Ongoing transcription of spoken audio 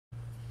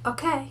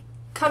Okay,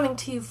 coming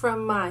to you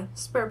from my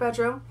spare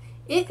bedroom.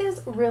 It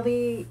is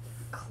really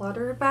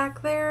cluttered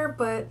back there,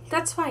 but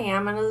that's who I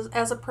am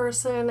as a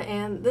person,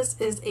 and this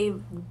is a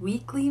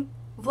weekly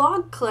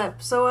vlog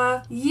clip.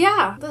 So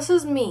yeah, this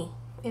is me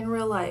in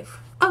real life.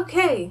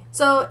 Okay,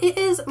 so it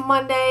is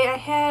Monday. I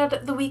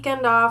had the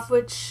weekend off,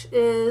 which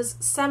is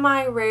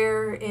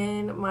semi-rare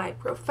in my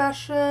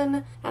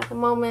profession at the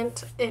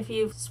moment. If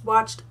you've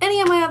watched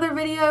any of my other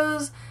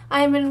videos,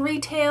 I'm in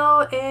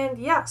retail, and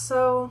yeah,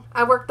 so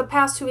I worked the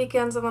past 2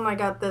 weekends, and then I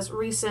got this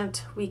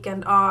recent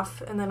weekend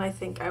off, and then I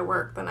think I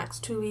work the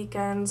next 2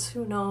 weekends.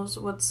 Who knows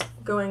what's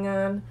going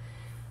on?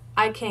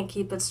 I can't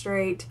keep it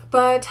straight.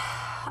 But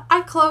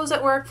I close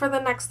at work for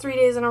the next 3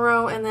 days in a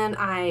row, and then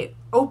I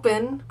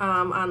open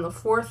on the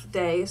 4th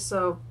day,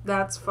 so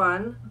that's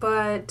fun.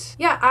 But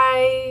yeah,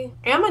 I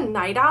am a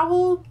night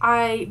owl.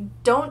 I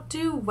don't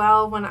do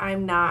well when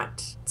I'm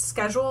not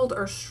scheduled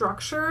or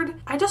structured.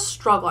 I just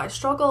struggle. I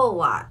struggle a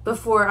lot.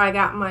 Before I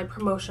got my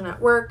promotion at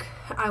work,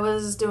 I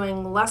was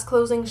doing less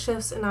closing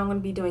shifts, and I'm going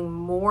to be doing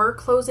more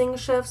closing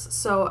shifts,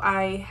 so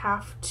I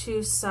have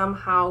to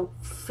somehow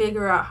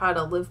figure out how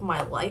to live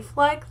my life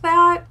like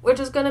that, which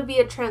is going to be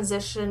a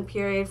transition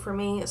period for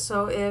me.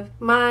 So if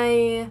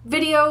my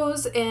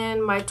videos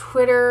and my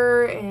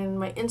Twitter and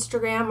my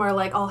Instagram are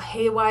like all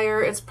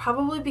haywire, it's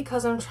probably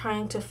because I'm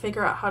trying to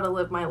figure out how to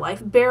live my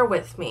life. Bear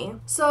with me.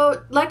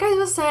 So like I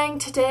was saying,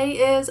 today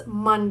is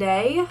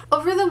Monday.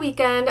 Over the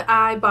weekend,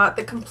 I bought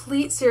the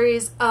complete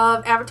series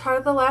of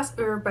Avatar: The Last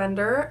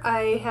Airbender.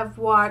 I have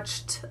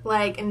watched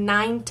like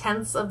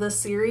 9/10 of the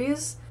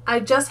series. I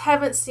just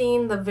haven't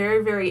seen the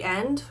very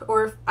end,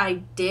 or if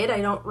I did, I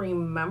don't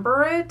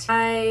remember it.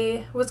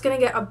 I was gonna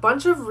get a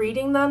bunch of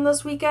reading done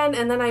this weekend,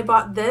 and then I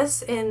bought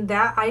this, and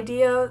that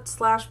idea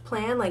 /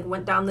 plan like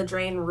went down the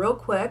drain real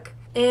quick.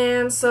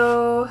 And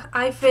so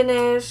I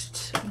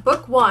finished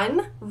book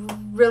 1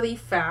 really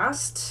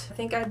fast. I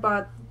think I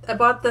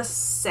bought this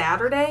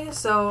Saturday,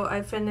 so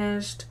I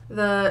finished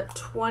the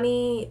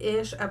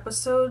 20-ish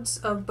episodes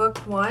of book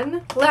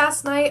 1.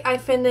 Last night I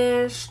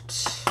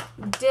finished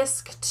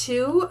disc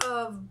 2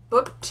 of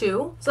book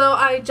 2. So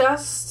I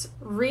just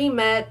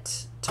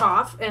re-met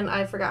Toph, and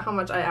I forgot how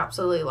much I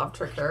absolutely loved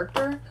her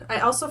character. I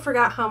also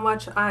forgot how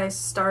much I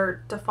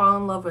start to fall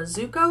in love with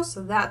Zuko,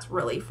 so that's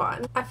really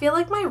fun. I feel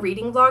like my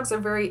reading vlogs are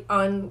very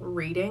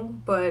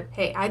unreading, but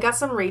hey, I got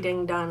some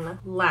reading done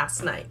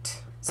last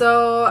night.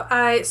 So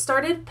I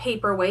started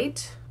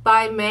Paperweight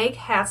by Meg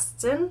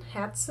Haston.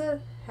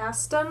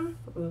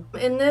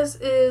 And this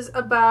is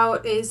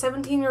about a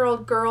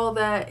 17-year-old girl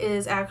that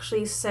is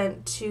actually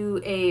sent to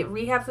a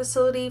rehab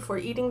facility for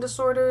eating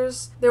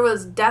disorders. There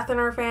was death in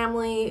her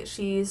family.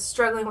 She's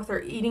struggling with her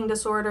eating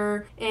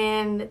disorder,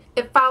 and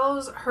it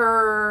follows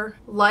her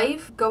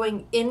life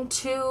going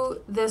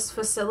into this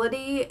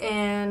facility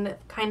and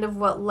kind of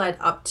what led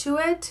up to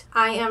it.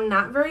 I am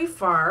not very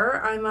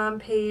far. I'm on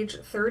page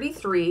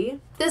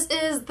 33. This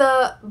is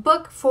the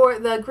book for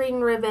the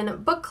Green Ribbon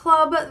Book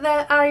Club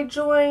that I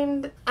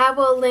joined. I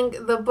will link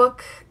the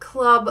book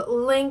club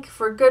link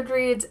for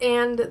Goodreads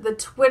and the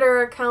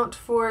Twitter account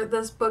for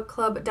this book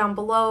club down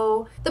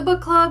below. The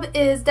book club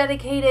is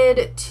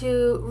dedicated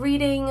to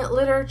reading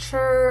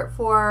literature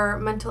for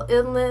mental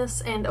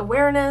illness and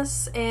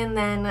awareness, and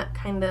then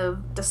kind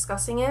of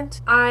discussing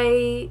it.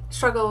 I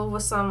struggle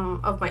with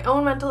some of my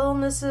own mental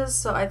illnesses,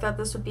 so I thought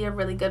this would be a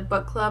really good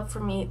book club for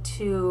me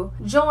to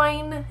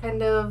join,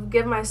 kind of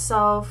give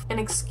myself an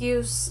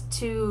excuse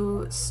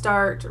to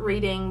start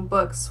reading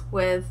books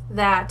with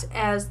that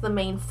as the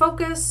main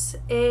focus.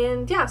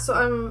 And yeah, so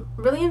I'm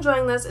really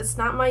enjoying this. It's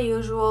not my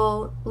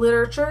usual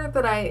literature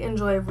that I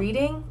enjoy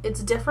reading.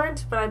 It's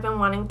different, but I've been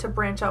wanting to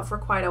branch out for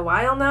quite a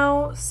while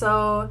now.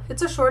 So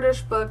it's a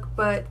shortish book,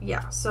 but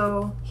yeah,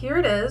 so here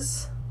it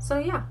is. So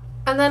yeah.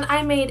 And then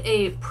I made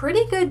a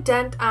pretty good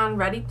dent on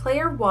Ready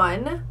Player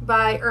One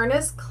by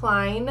Ernest,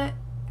 Cline.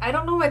 I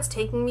don't know why it's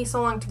taking me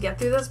so long to get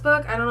through this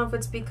book. I don't know if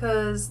it's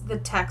because the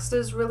text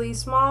is really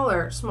small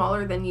or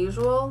smaller than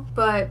usual,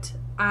 but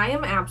I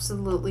am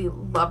absolutely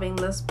loving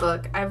this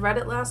book. I read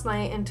it last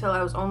night until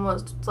I was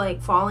almost like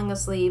falling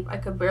asleep. I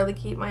could barely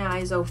keep my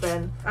eyes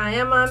open. I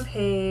am on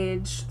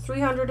page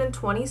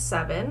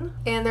 327,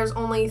 and there's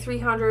only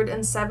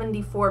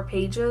 374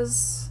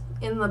 pages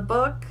in the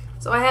book.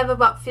 So I have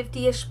about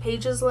 50-ish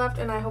pages left,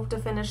 and I hope to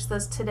finish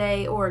this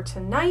today or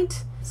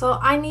tonight. So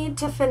I need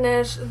to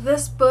finish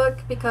this book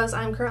because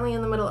I'm currently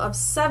in the middle of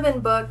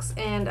 7 books,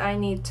 and I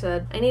need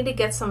to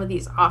get some of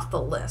these off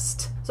the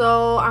list.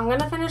 So I'm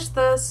gonna finish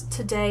this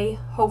today,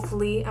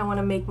 hopefully. I want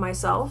to make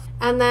myself.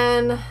 And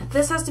then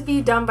this has to be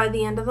done by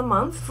the end of the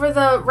month. For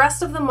the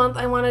rest of the month,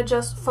 I want to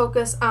just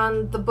focus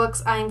on the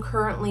books I'm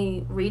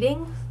currently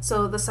reading.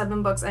 So the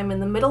 7 books I'm in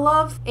the middle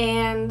of,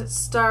 and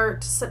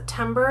start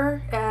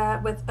September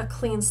with a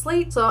clean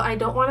slate. So I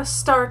don't want to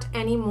start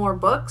any more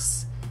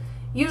books.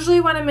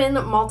 Usually when I'm in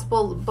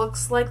multiple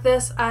books like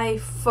this, I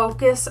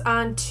focus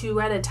on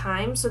 2 at a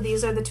time. So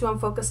these are the 2 I'm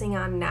focusing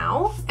on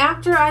now.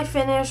 After I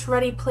finish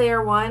Ready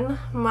Player One,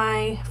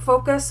 my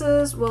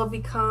focuses will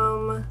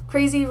become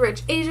Crazy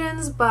Rich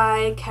Asians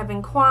by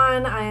Kevin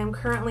Kwan. I am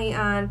currently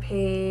on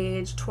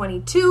page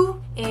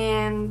 22.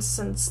 And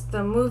since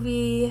the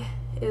movie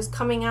is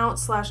coming out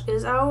 /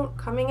 is out,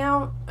 coming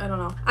out, I don't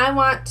know. I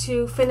want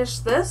to finish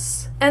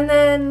this. And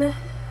then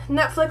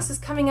Netflix is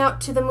coming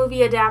out to the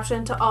movie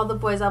adaptation to All the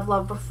Boys I've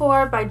Loved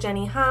Before by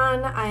Jenny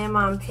Han. I am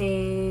on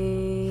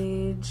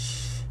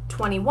page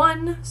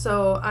 21,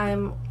 so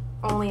I'm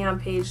only on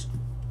page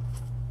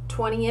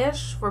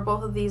 20-ish for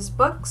both of these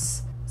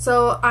books.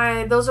 So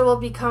those will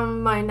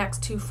become my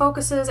next 2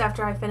 focuses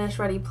after I finish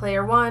Ready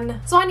Player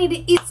One. So I need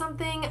to eat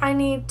something. I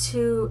need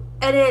to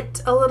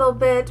edit a little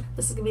bit.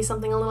 This is gonna be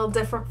something a little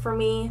different for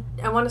me.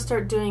 I want to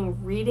start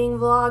doing reading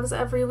vlogs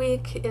every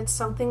week. It's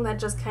something that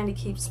just kind of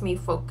keeps me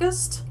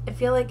focused. I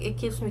feel like it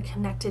keeps me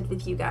connected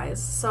with you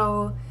guys.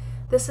 So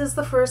this is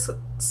the first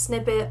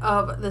snippet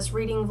of this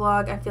reading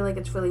vlog. I feel like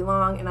it's really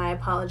long and I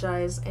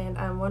apologize. And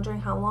I'm wondering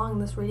how long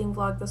this reading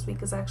vlog this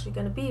week is actually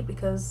going to be,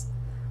 because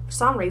for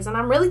some reason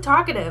I'm really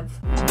talkative.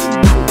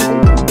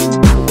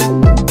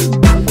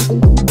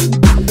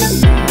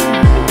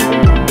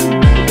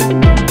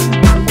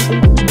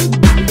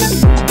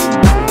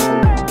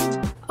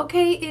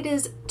 Okay, it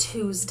is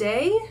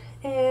Tuesday,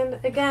 and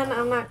again,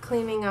 I'm not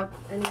cleaning up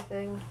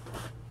anything.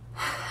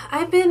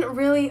 I've been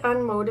really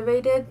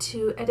unmotivated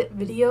to edit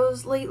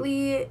videos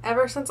lately.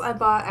 Ever since I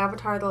bought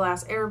Avatar: The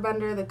Last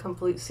Airbender, the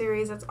complete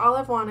series, that's all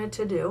I've wanted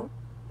to do.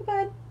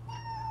 But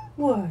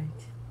what?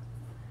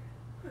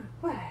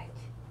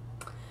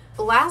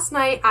 Last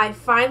night, I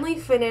finally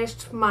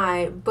finished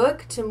my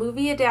book to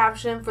movie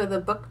adaptation for the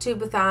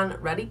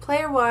Booktubeathon Ready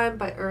Player One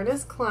by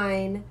Ernest,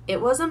 Cline.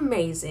 It was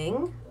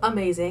amazing.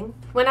 Amazing.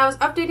 When I was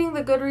updating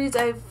the Goodreads,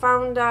 I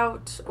found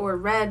out or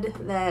read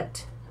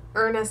that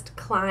Ernest,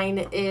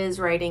 Cline is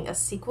writing a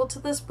sequel to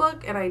this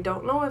book, and I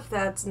don't know if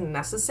that's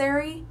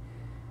necessary.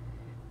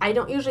 I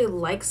don't usually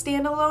like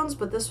standalones,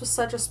 but this was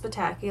such a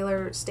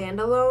spectacular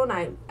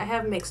standalone. I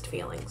have mixed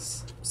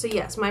feelings. So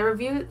yes, my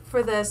review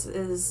for this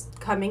is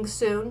coming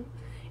soon,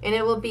 and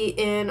it will be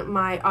in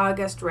my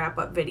August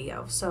wrap-up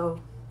video,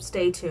 so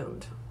stay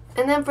tuned.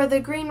 And then for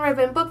the Green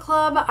Ribbon Book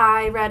Club,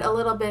 I read a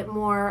little bit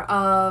more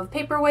of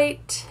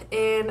Paperweight,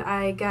 and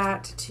I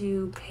got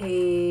to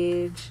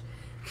page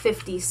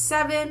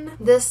 57.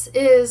 This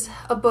is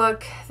a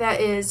book that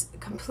is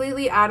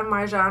completely out of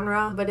my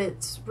genre, but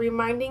it's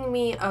reminding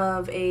me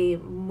of a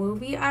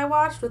movie I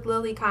watched with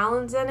Lily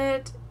Collins in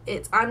it.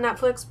 It's on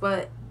Netflix,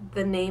 but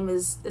the name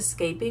is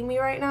escaping me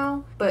right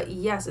now. But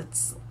yes,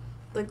 it's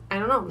like, I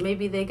don't know,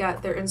 maybe they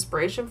got their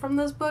inspiration from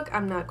this book.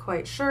 I'm not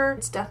quite sure.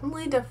 It's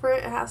definitely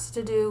different. It has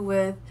to do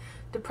with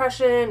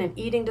depression and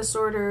eating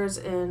disorders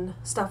and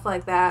stuff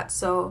like that,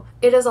 so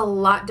it is a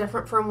lot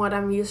different from what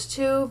I'm used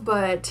to,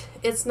 but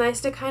it's nice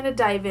to kind of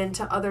dive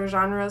into other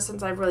genres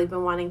since I've really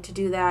been wanting to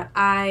do that.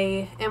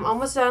 I am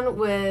almost done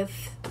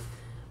with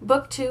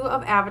book 2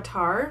 of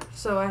Avatar,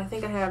 so I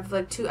think I have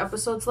like 2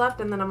 episodes left,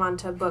 and then I'm on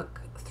to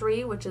book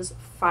 3, which is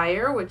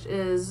Fire, which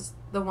is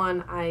the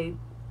one I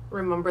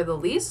remember the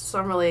least, so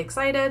I'm really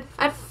excited.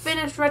 I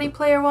finished Ready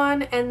Player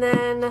One, and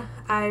then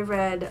I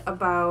read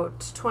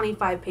about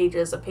 25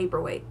 pages of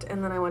Paperweight,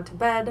 and then I went to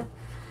bed.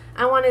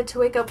 I wanted to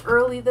wake up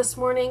early this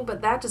morning,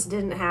 but that just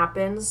didn't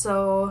happen,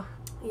 so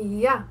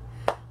yeah.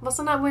 I'm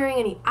also not wearing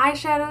any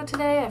eyeshadow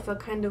today. I feel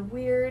kind of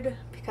weird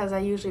because I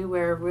usually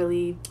wear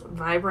really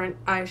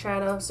vibrant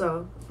eyeshadow,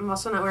 so I'm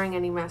also not wearing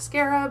any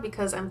mascara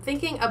because I'm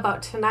thinking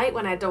about tonight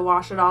when I had to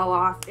wash it all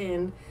off,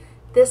 and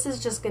this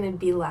is just going to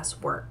be less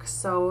work.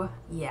 So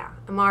yeah,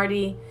 I'm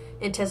already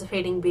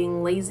anticipating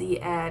being lazy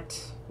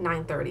at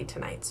 9:30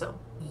 tonight. So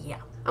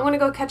yeah, I'm going to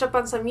go catch up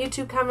on some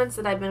YouTube comments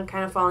that I've been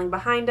kind of falling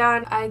behind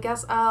on. I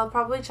guess I'll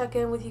probably check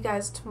in with you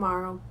guys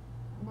tomorrow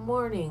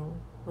morning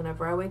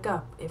whenever I wake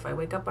up, if I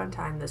wake up on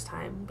time this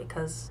time,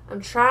 because I'm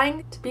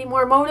trying to be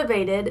more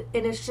motivated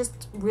and it's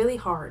just really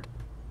hard.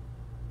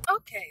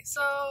 Okay,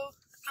 so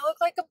I look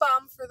like a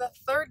bum for the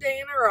 3rd day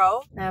in a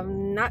row. I have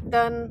not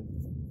done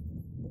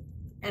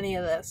any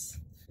of this.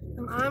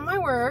 I'm on my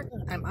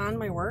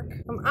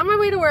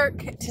way to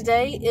work.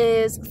 Today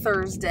is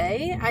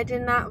Thursday. I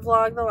did not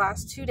vlog the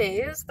last 2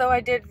 days, though I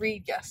did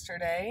read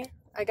yesterday.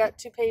 I got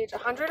to page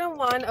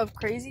 101 of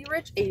Crazy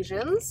Rich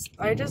Asians.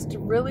 I just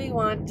really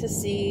want to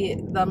see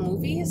the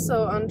movie,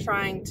 so I'm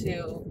trying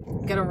to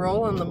get a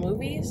roll on the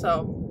movie,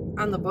 so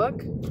on the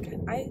book.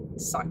 I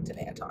suck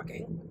today at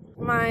talking.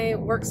 My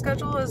work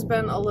schedule has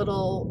been a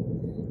little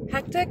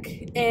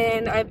hectic,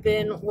 and I've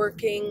been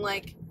working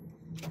like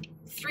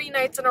 3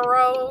 nights in a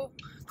row,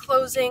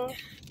 closing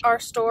our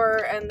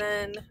store, and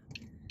then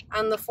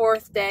on the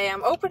 4th day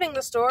I'm opening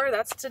the store.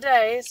 That's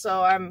today,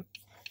 so I'm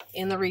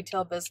in the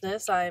retail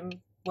business.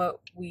 I'm what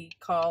we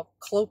call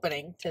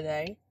clopening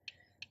today.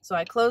 So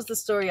I closed the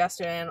store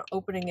yesterday and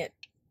opening it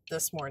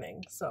this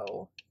morning.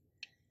 So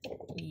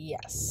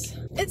yes,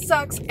 it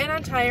sucks and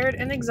I'm tired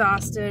and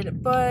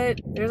exhausted,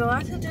 but there's a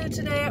lot to do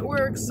today at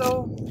work,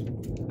 so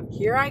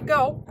here I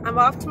go. I'm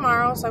off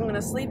tomorrow, so I'm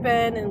gonna sleep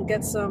in and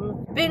get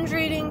some binge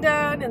reading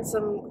done and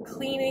some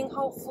cleaning,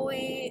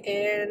 hopefully,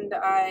 and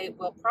I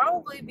will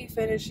probably be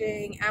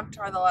finishing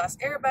Avatar: The Last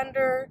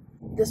Airbender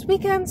this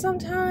weekend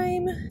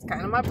sometime. It's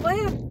kind of my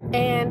plan.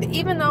 And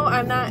even though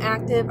I'm not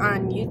active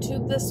on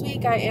YouTube this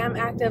week, I am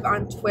active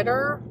on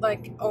Twitter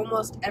like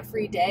almost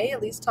every day,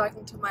 at least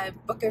talking to my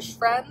bookish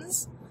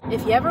friends.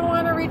 If you ever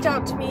want to reach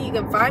out to me, you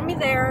can find me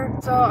there.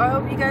 So I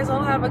hope you guys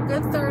all have a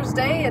good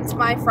Thursday. It's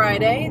my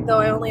Friday, though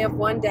I only have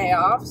one day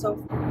off.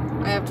 So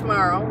I have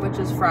tomorrow, which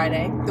is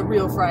Friday, the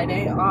real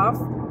Friday, off.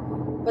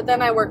 But then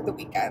I work the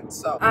weekend.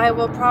 So I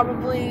will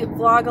probably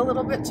vlog a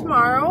little bit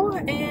tomorrow,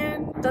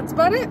 and that's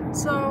about it.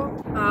 So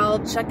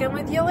I'll check in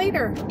with you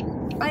later.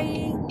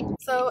 Bye.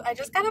 So I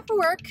just got up for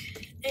work,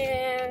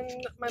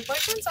 and my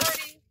boyfriend's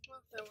already...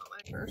 I want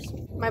my purse.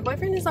 My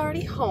boyfriend is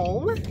already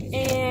home,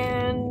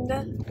 and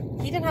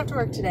he didn't have to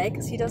work today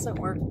because he doesn't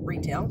work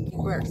retail. He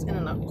works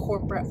in a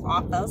corporate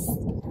office.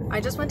 I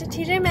just went to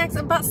TJ Maxx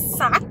and bought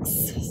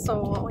socks.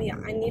 So yeah,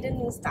 I needed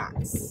new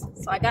socks.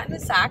 So I got new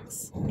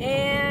socks.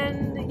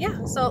 And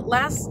yeah, so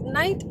last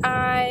night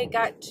I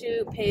got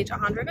to page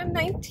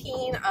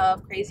 119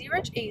 of Crazy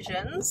Rich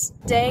Asians.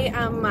 Today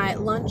on my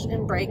lunch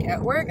and break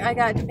at work, I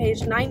got to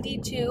page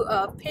 92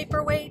 of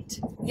Paperweight.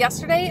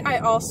 Yesterday I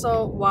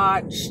also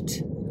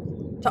watched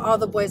To All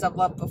the Boys I've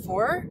Loved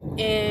Before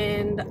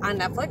and on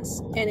Netflix,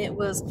 and it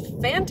was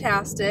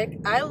fantastic.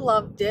 I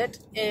loved it,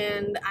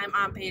 and I'm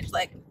on page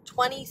like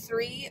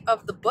 23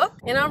 of the book,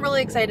 and I'm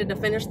really excited to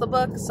finish the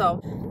book.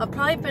 So I'll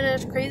probably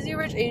finish Crazy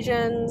Rich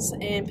Asians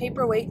and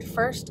Paperweight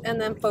first, and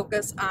then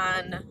focus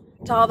on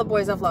To All the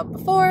Boys I've Loved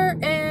Before,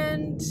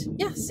 and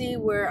yeah, see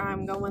where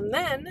I'm going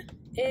then.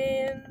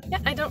 And yeah,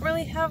 I don't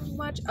really have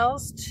much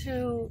else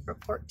to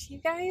report to you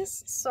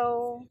guys,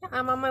 so yeah,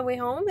 I'm on my way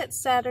home.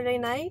 It's Saturday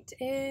night,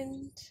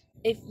 and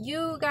if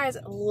you guys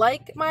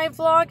like my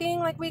vlogging,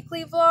 like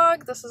weekly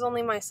vlog, this is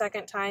only my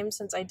second time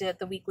since I did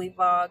the weekly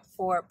vlog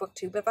for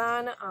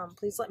Booktubeathon.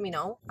 Please let me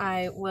know.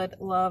 I would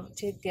love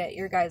to get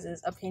your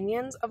guys'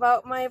 opinions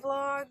about my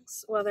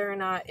vlogs, whether or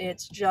not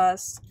it's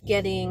just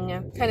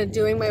getting, kind of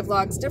doing my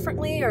vlogs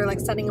differently or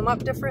like setting them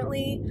up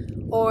differently,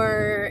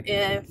 or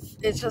if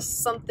it's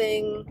just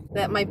something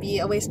that might be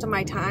a waste of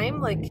my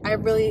time. Like, I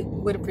really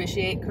would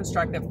appreciate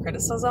constructive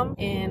criticism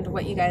and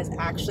what you guys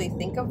actually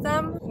think of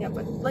them. Yeah,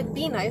 but like,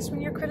 be nice when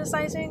you're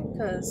criticizing,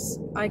 because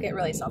I get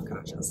really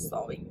self-conscious.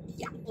 So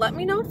yeah, let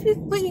me know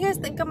what you guys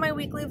think of my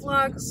weekly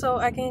vlog, so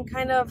I can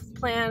kind of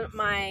plan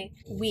my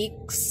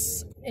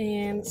weeks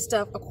and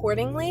stuff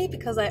accordingly,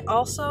 because I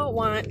also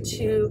want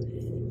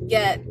to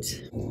get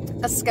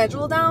a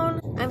schedule down.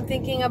 I'm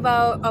thinking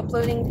about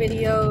uploading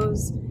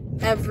videos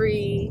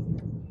every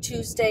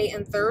Tuesday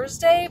and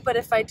Thursday, but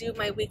if I do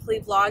my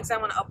weekly vlogs, I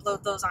want to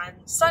upload those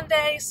on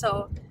Sunday,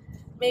 so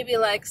maybe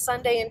like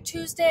Sunday and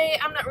Tuesday,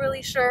 I'm not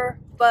really sure,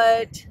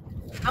 but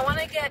I want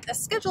to get a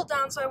schedule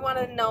down, so I want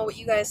to know what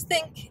you guys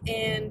think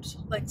and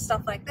like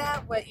stuff like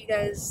that, what you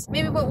guys,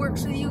 maybe what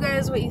works with you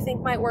guys, what you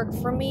think might work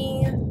for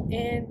me.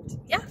 And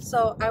yeah,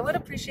 so I would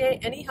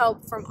appreciate any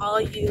help from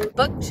all you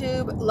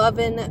booktube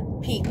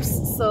loving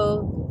peeps.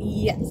 So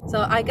yes,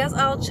 so I guess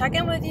I'll check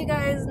in with you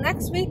guys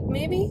next week,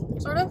 maybe,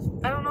 sort of,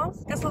 I don't know.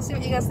 I guess I'll see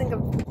what you guys think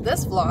of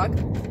this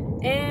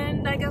vlog,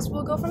 and I guess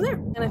we'll go from there.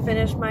 I'm gonna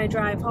finish my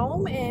drive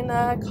home and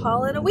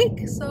call it a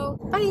week. So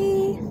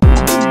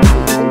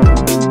bye.